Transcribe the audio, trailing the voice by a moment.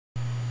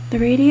The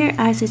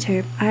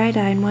radioisotope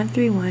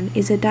iodine-131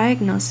 is a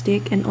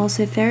diagnostic and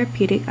also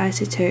therapeutic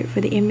isotope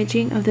for the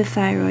imaging of the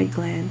thyroid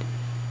gland.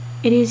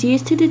 It is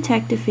used to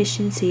detect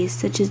deficiencies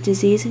such as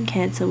disease and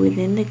cancer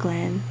within the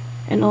gland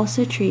and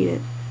also treat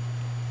it.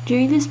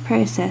 During this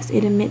process,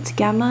 it emits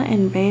gamma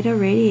and beta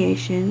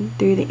radiation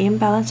through the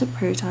imbalance of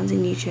protons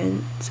and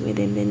neutrons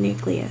within the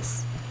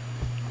nucleus.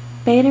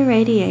 Beta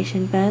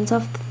radiation burns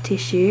off the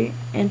tissue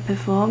and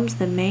performs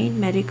the main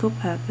medical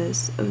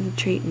purpose of the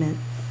treatment,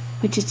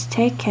 which is to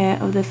take care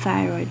of the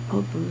thyroid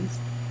problems.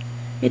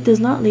 It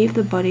does not leave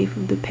the body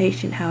of the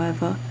patient,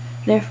 however,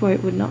 therefore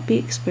it would not be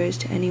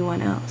exposed to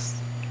anyone else.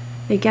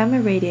 The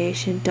gamma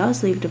radiation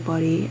does leave the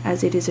body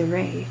as it is a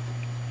ray.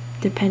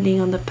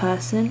 Depending on the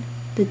person,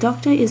 the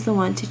doctor is the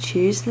one to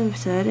choose the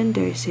certain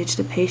dosage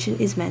the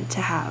patient is meant to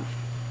have.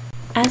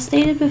 As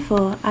stated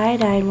before,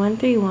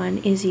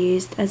 iodine-131 is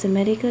used as a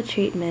medical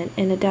treatment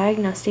and a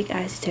diagnostic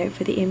isotope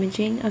for the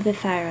imaging of the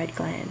thyroid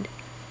gland.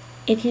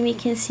 It can be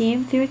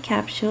consumed through a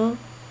capsule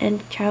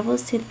and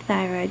travels to the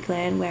thyroid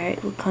gland where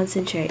it will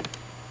concentrate,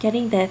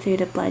 getting there through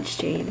the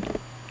bloodstream.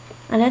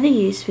 Another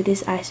use for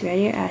this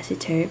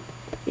radioisotope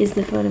is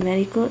for the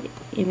medical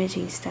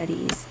imaging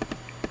studies.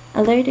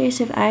 A low dose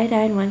of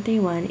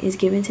iodine-131 is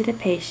given to the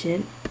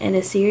patient and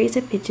a series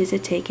of pictures are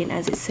taken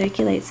as it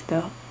circulates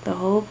the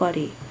whole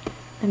body,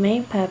 the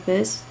main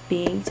purpose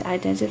being to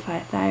identify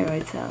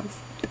thyroid cells.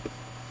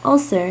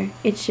 Also,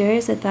 it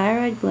shows the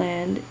thyroid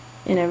gland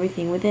and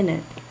everything within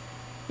it.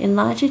 In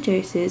larger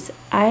doses,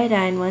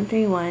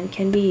 iodine-131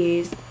 can be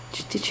used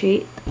to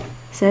treat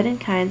certain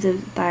kinds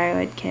of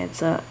thyroid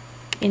cancer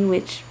in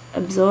which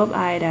absorb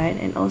iodine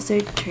and also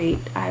treat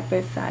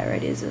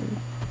hypothyroidism.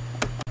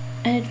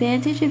 An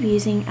advantage of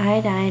using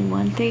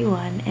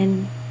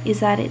iodine-131 is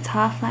that its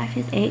half-life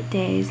is 8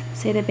 days,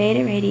 so the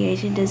beta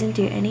radiation doesn't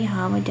do any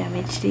harm or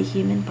damage to the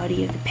human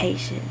body of the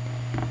patient.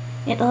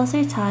 It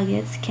also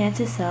targets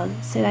cancer cells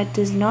so that it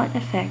does not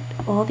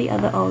affect all the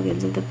other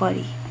organs of the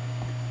body.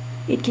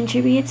 It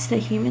contributes to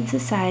human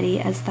society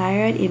as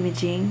thyroid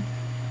imaging,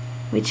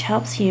 which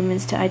helps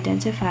humans to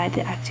identify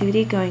the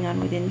activity going on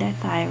within their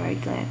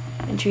thyroid gland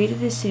and treat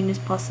it as soon as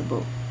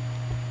possible.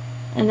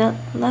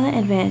 Another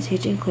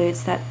advantage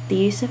includes that the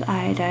use of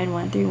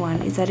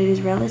iodine-131 is that it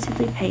is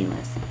relatively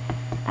painless,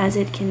 as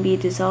it can be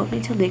dissolved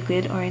into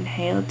liquid or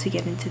inhaled to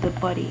get into the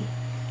body.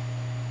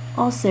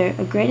 Also,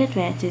 a great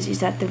advantage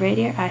is that the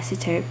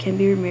radioisotope can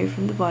be removed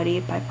from the body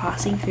by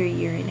passing through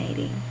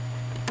urinating.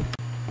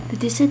 The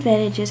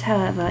disadvantages,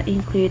 however,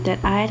 include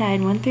that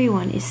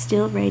iodine-131 is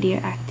still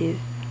radioactive.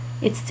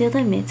 It still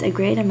emits a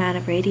great amount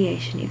of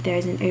radiation if there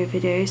is an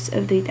overdose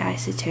of the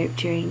isotope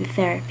during the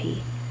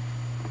therapy.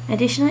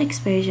 Additional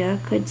exposure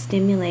could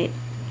stimulate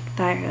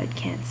thyroid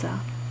cancer.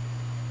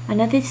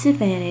 Another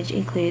disadvantage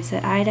includes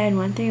that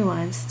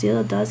iodine-131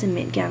 still does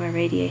emit gamma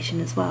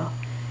radiation as well.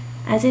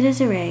 As it is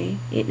a ray,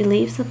 it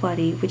leaves the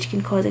body, which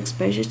can cause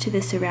exposure to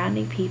the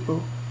surrounding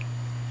people.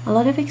 A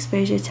lot of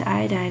exposure to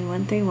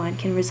iodine-131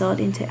 can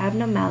result into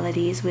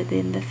abnormalities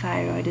within the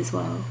thyroid as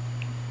well.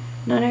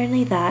 Not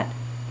only that,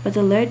 but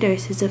the low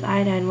doses of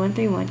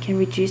iodine-131 can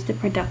reduce the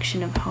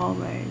production of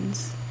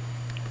hormones.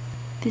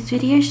 This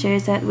video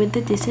shows that with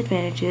the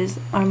disadvantages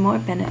are more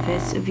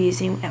benefits of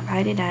using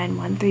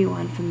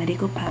iodine-131 for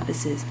medical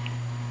purposes.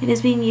 It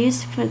has been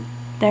used for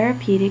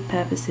therapeutic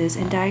purposes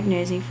and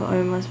diagnosing for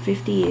almost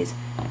 50 years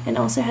and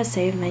also has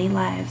saved many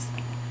lives.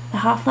 The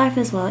half-life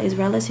as well is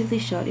relatively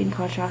short in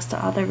contrast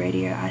to other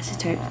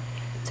radioisotopes,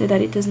 so that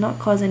it does not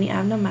cause any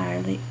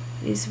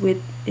abnormalities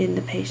within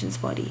the patient's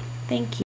body. Thank you.